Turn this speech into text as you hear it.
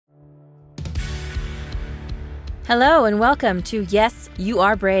Hello and welcome to Yes, You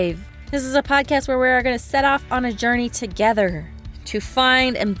Are Brave. This is a podcast where we are going to set off on a journey together to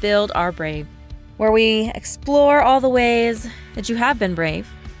find and build our brave, where we explore all the ways that you have been brave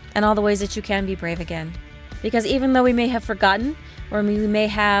and all the ways that you can be brave again. Because even though we may have forgotten or we may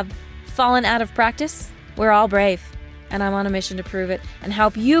have fallen out of practice, we're all brave. And I'm on a mission to prove it and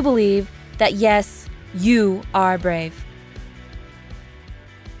help you believe that yes, you are brave.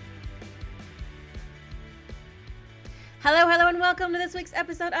 Hello, and welcome to this week's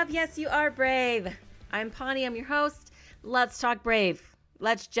episode of Yes, You Are Brave. I'm Pawnee, I'm your host. Let's talk brave.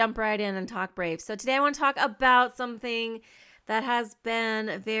 Let's jump right in and talk brave. So today I want to talk about something that has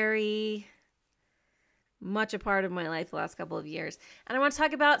been very much a part of my life the last couple of years. And I want to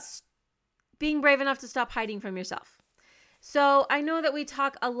talk about being brave enough to stop hiding from yourself. So I know that we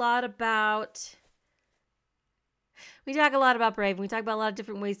talk a lot about brave. We talk about a lot of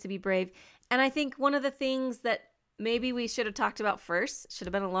different ways to be brave. And I think one of the things that maybe we should have talked about first, should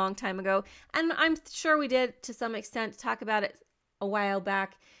have been a long time ago, and I'm sure we did to some extent talk about it a while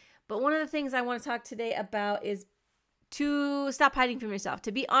back, but one of the things I want to talk today about is to stop hiding from yourself,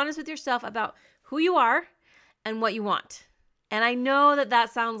 to be honest with yourself about who you are and what you want. And I know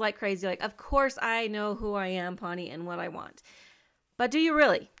that sounds like crazy, like, of course I know who I am, Pawnee, and what I want. But do you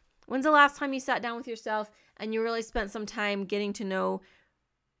really? When's the last time you sat down with yourself and you really spent some time getting to know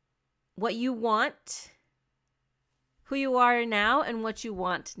what you want, who you are now, and what you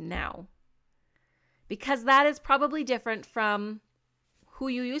want now? Because that is probably different from who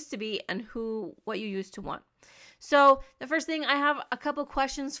you used to be and what you used to want. So the first thing, I have a couple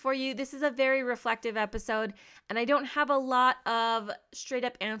questions for you. This is a very reflective episode, and I don't have a lot of straight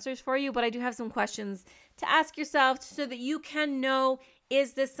up answers for you, but I do have some questions to ask yourself so that you can know,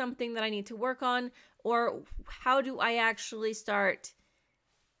 is this something that I need to work on, or how do I actually start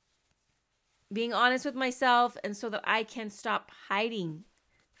being honest with myself, and so that I can stop hiding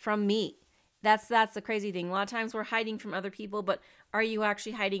from me. That's the crazy thing. A lot of times we're hiding from other people, but are you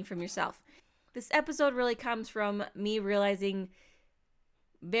actually hiding from yourself? This episode really comes from me realizing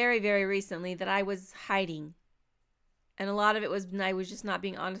very, very recently that I was hiding. And a lot of it was I was just not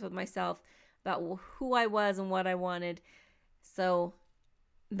being honest with myself about who I was and what I wanted. So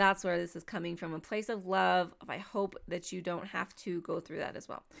that's where this is coming from, a place of love. I hope that you don't have to go through that as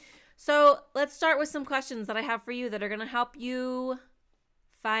well. So let's start with some questions that I have for you that are going to help you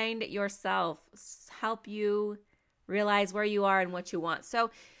find yourself, help you realize where you are and what you want. So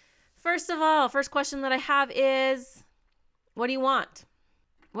first of all, first question that I have is, what do you want?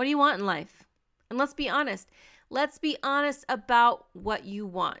 What do you want in life? And let's be honest. Let's be honest about what you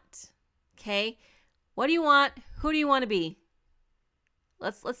want. Okay? What do you want? Who do you want to be?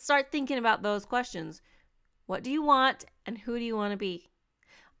 Let's start thinking about those questions. What do you want and who do you want to be?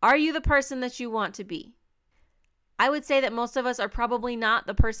 Are you the person that you want to be? I would say that most of us are probably not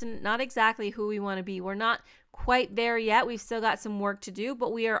the person, not exactly who we want to be. We're not quite there yet. We've still got some work to do,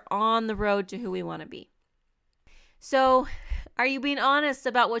 but we are on the road to who we want to be. So, are you being honest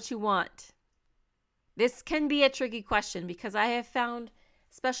about what you want? This can be a tricky question because I have found,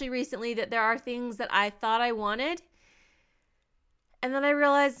 especially recently, that there are things that I thought I wanted, and then I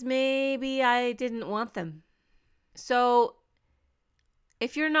realized maybe I didn't want them. So,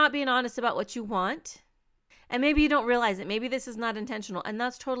 if you're not being honest about what you want, and maybe you don't realize it, maybe this is not intentional, and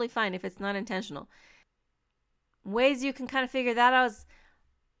that's totally fine if it's not intentional. Ways you can kind of figure that out is,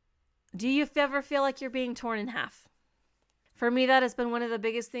 do you ever feel like you're being torn in half? For me, that has been one of the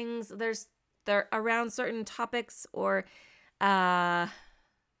biggest things. There around certain topics or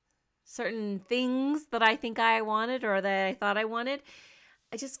certain things that I think I wanted or that I thought I wanted.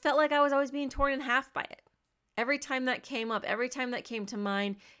 I just felt like I was always being torn in half by it. Every time that came up, every time that came to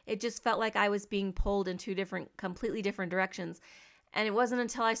mind, it just felt like I was being pulled in two completely different directions. And it wasn't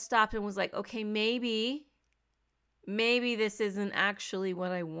until I stopped and was like, okay, maybe this isn't actually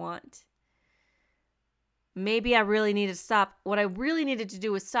what I want. Maybe I really need to stop. What I really needed to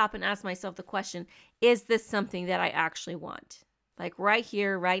do was stop and ask myself the question, is this something that I actually want? Like right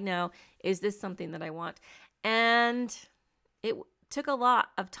here, right now, is this something that I want? And it took a lot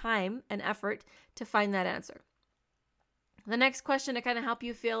of time and effort to find that answer. The next question to kind of help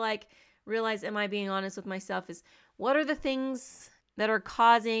you realize, am I being honest with myself, is what are the things that are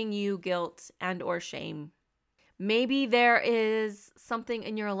causing you guilt and or shame? Maybe there is something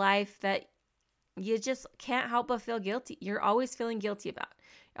in your life that you just can't help but feel guilty. You're always feeling guilty about.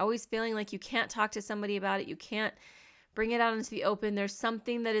 You're always feeling like you can't talk to somebody about it. You can't bring it out into the open. There's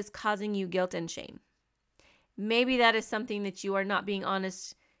something that is causing you guilt and shame. Maybe that is something that you are not being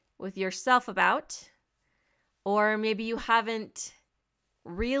honest with yourself about, or maybe you haven't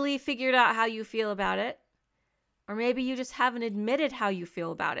really figured out how you feel about it, Or maybe you just haven't admitted how you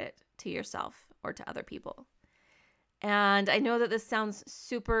feel about it to yourself or to other people. And I know that this sounds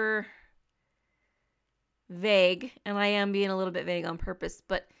super vague, and I am being a little bit vague on purpose,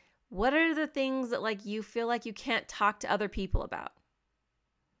 but what are the things that like you feel like you can't talk to other people about?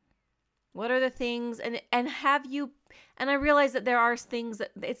 What are the things, and have you, and I realize that there are things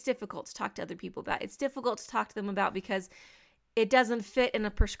that it's difficult to talk to other people about. It's difficult to talk to them about because it doesn't fit in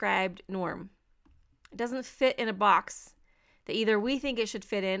a prescribed norm. It doesn't fit in a box that either we think it should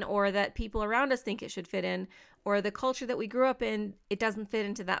fit in or that people around us think it should fit in, or the culture that we grew up in, it doesn't fit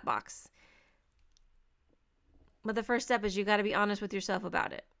into that box. But the first step is you got to be honest with yourself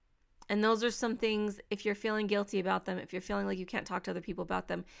about it. And those are some things, if you're feeling guilty about them, if you're feeling like you can't talk to other people about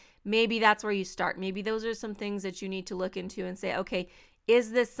them, maybe that's where you start. Maybe those are some things that you need to look into and say, okay,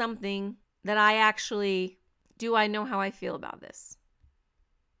 is this something that do I know how I feel about this?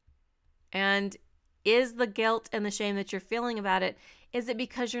 And is the guilt and the shame that you're feeling about it, is it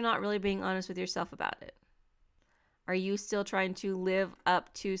because you're not really being honest with yourself about it? Are you still trying to live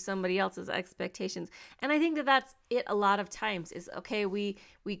up to somebody else's expectations? And I think that that's it a lot of times is, okay, we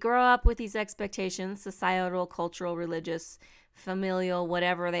grow up with these expectations, societal, cultural, religious, familial,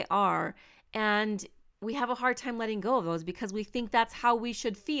 whatever they are, and we have a hard time letting go of those because we think that's how we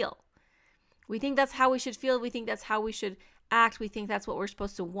should feel. We think that's how we should feel. We think that's how we should act. We think that's what we're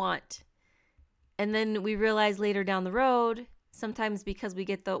supposed to want. And then we realize later down the road, sometimes because we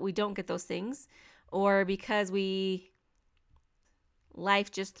don't get those things, or because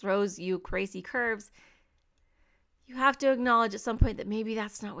life just throws you crazy curves, you have to acknowledge at some point that maybe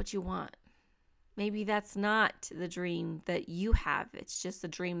that's not what you want. Maybe that's not the dream that you have. It's just a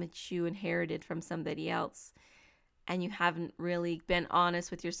dream that you inherited from somebody else. And you haven't really been honest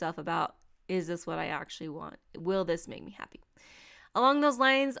with yourself about, is this what I actually want? Will this make me happy? Along those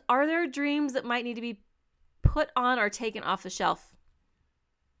lines, are there dreams that might need to be put on or taken off the shelf?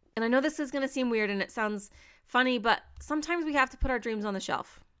 And I know this is going to seem weird and it sounds funny, but sometimes we have to put our dreams on the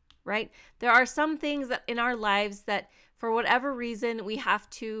shelf, right? There are some things that in our lives that for whatever reason, we have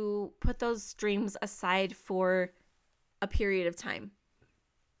to put those dreams aside for a period of time.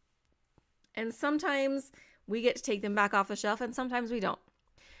 And sometimes we get to take them back off the shelf and sometimes we don't.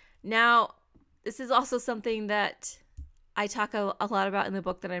 Now, this is also something that I talk a lot about in the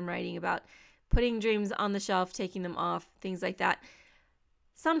book that I'm writing about putting dreams on the shelf, taking them off, things like that.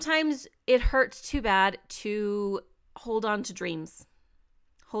 Sometimes it hurts too bad to hold on to dreams,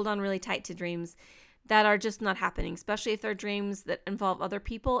 hold on really tight to dreams that are just not happening, especially if they're dreams that involve other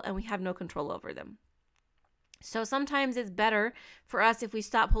people and we have no control over them. So sometimes it's better for us if we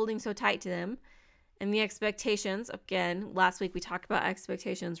stop holding so tight to them and the expectations. Again, last week we talked about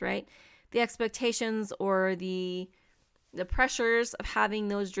expectations, right? The expectations or the pressures of having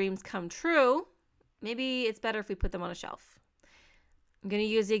those dreams come true, maybe it's better if we put them on a shelf. I'm going to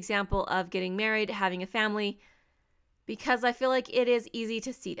use the example of getting married, having a family, because I feel like it is easy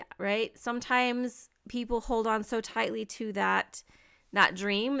to see that, right? Sometimes people hold on so tightly to that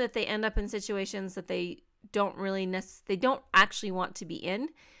dream that they end up in situations that they don't actually want to be in,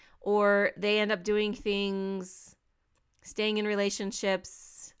 or they end up doing things, staying in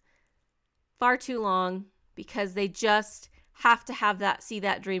relationships far too long because they just have to see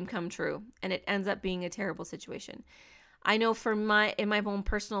that dream come true, and it ends up being a terrible situation. I know in my own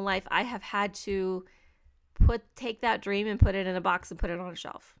personal life, I have had to take that dream and put it in a box and put it on a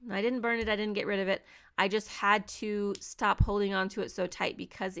shelf. I didn't burn it. I didn't get rid of it. I just had to stop holding on to it so tight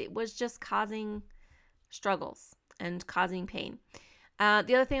because it was just causing struggles and causing pain.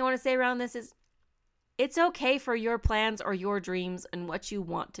 The other thing I want to say around this is it's okay for your plans or your dreams and what you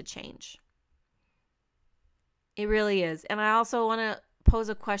want to change. It really is. And I also want to pose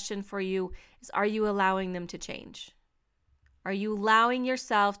a question for you is, are you allowing them to change? Are you allowing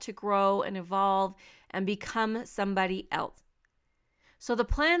yourself to grow and evolve and become somebody else? So the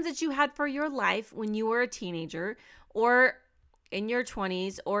plans that you had for your life when you were a teenager or in your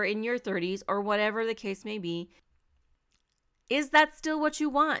 20s or in your 30s or whatever the case may be, is that still what you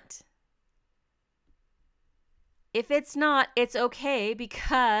want? If it's not, it's okay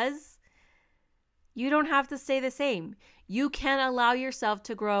because you don't have to stay the same. You can allow yourself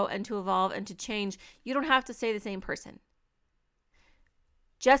to grow and to evolve and to change. You don't have to stay the same person.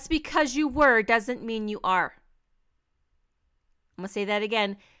 Just because you were doesn't mean you are. I'm going to say that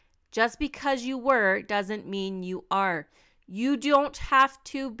again. Just because you were doesn't mean you are. You don't have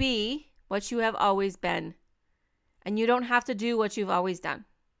to be what you have always been. And you don't have to do what you've always done.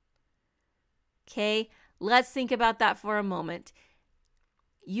 Okay? Let's think about that for a moment.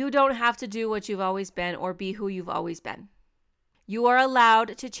 You don't have to do what you've always been or be who you've always been. You are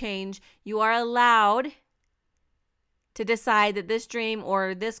allowed to change. You are allowed to decide that this dream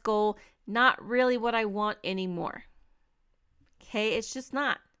or this goal, not really what I want anymore. Okay, it's just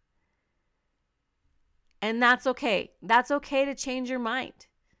not. And that's okay. That's okay to change your mind.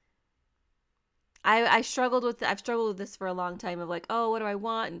 I've struggled with this for a long time of like, oh, what do I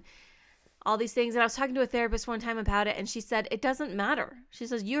want? And all these things. And I was talking to a therapist one time about it, and she said, it doesn't matter. She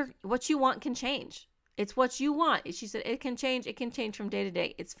says, what you want can change. It's what you want. She said, it can change. It can change from day to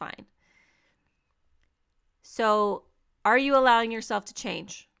day. It's fine. So are you allowing yourself to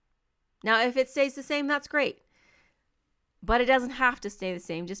change? Now, if it stays the same, that's great. But it doesn't have to stay the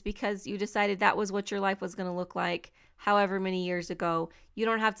same just because you decided that was what your life was going to look like however many years ago. You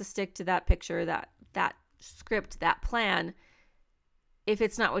don't have to stick to that picture, that script, that plan if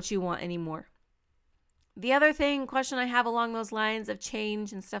it's not what you want anymore. The other question I have along those lines of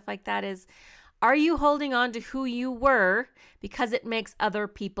change and stuff like that is, are you holding on to who you were because it makes other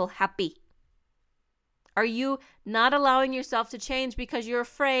people happy? Are you not allowing yourself to change because you're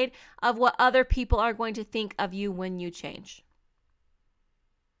afraid of what other people are going to think of you when you change?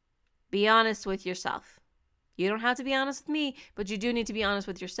 Be honest with yourself. You don't have to be honest with me, but you do need to be honest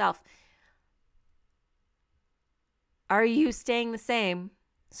with yourself. Are you staying the same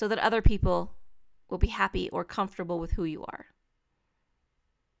so that other people will be happy or comfortable with who you are?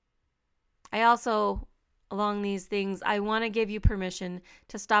 I also, along these things, I want to give you permission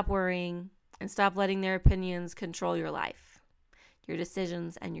to stop worrying and stop letting their opinions control your life, your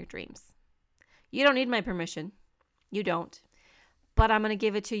decisions, and your dreams. You don't need my permission. You don't. But I'm going to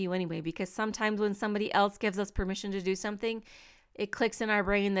give it to you anyway, because sometimes when somebody else gives us permission to do something, it clicks in our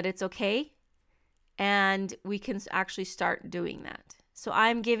brain that it's okay, and we can actually start doing that. So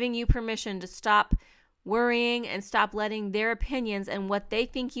I'm giving you permission to stop worrying and stop letting their opinions and what they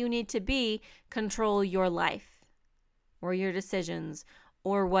think you need to be control your life or your decisions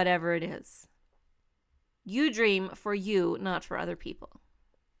or whatever it is. You dream for you, not for other people.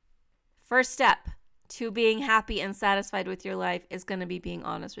 First step to being happy and satisfied with your life is going to be being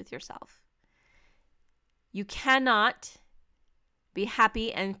honest with yourself. You cannot be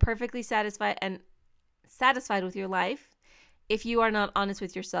happy and perfectly satisfied with your life if you are not honest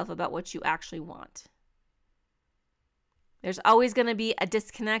with yourself about what you actually want. There's always going to be a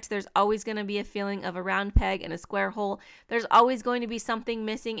disconnect. There's always going to be a feeling of a round peg in a square hole. There's always going to be something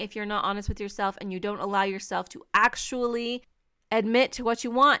missing if you're not honest with yourself and you don't allow yourself to actually admit to what you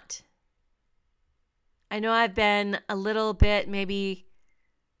want. I know I've been a little bit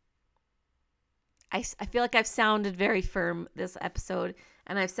I feel like I've sounded very firm this episode,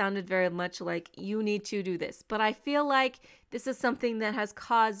 and I've sounded very much like you need to do this. But I feel like this is something that has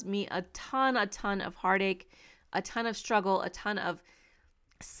caused me a ton of heartache, a ton of struggle, a ton of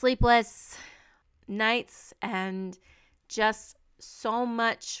sleepless nights, and just so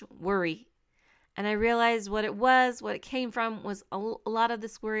much worry. And I realized what it came from was a lot of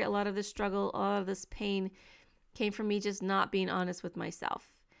this worry, a lot of this struggle, a lot of this pain came from me just not being honest with myself.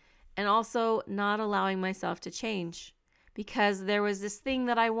 And also not allowing myself to change, because there was this thing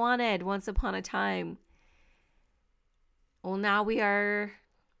that I wanted once upon a time. Well, now we are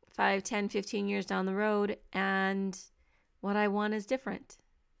 5, 10, 15 years down the road, and what I want is different.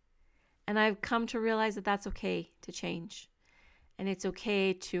 And I've come to realize that that's okay to change. And it's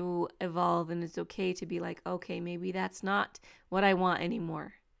okay to evolve, and it's okay to be like, okay, maybe that's not what I want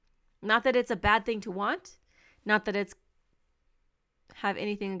anymore. Not that it's a bad thing to want, not that it's have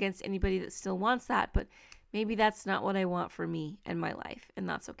anything against anybody that still wants that, but maybe that's not what I want for me and my life, and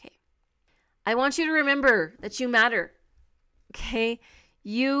that's okay. I want you to remember that you matter, okay?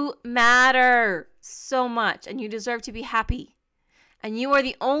 You matter so much, and you deserve to be happy, and you are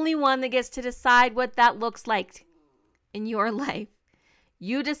the only one that gets to decide what that looks like in your life.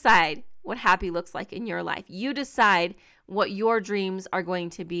 You decide what happy looks like in your life. You decide what your dreams are going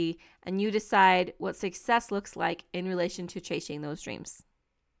to be, and you decide what success looks like in relation to chasing those dreams.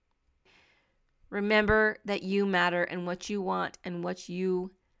 Remember that you matter, and what you want and what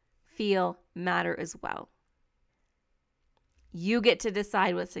you feel matter as well. You get to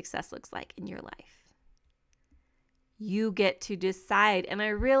decide what success looks like in your life. You get to decide. And I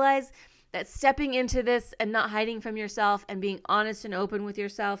realize that stepping into this and not hiding from yourself and being honest and open with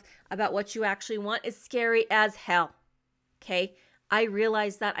yourself about what you actually want is scary as hell. Okay? I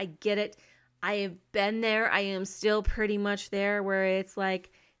realize that. I get it. I have been there. I am still pretty much there, where it's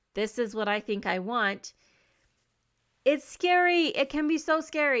like, this is what I think I want. It's scary. It can be so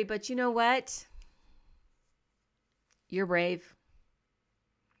scary. But you know what? You're brave.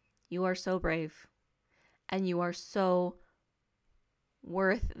 You are so brave. And you are so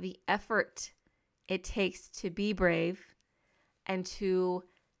worth the effort it takes to be brave and to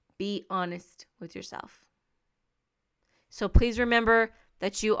be honest with yourself. So please remember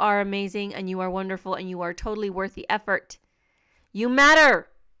that you are amazing and you are wonderful and you are totally worth the effort. You matter.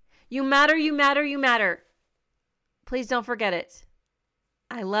 You matter, you matter, you matter. Please don't forget it.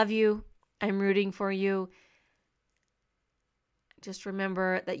 I love you. I'm rooting for you. Just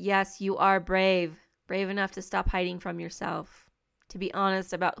remember that, yes, you are brave enough to stop hiding from yourself, to be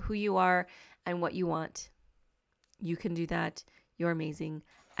honest about who you are and what you want. You can do that. You're amazing.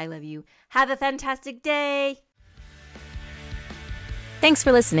 I love you. Have a fantastic day. Thanks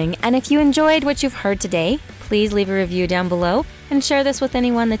for listening, and if you enjoyed what you've heard today, please leave a review down below and share this with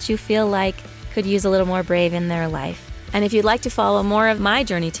anyone that you feel like could use a little more brave in their life. And if you'd like to follow more of my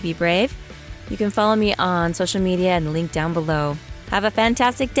journey to be brave, you can follow me on social media and the link down below. Have a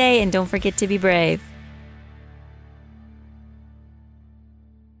fantastic day, and don't forget to be brave.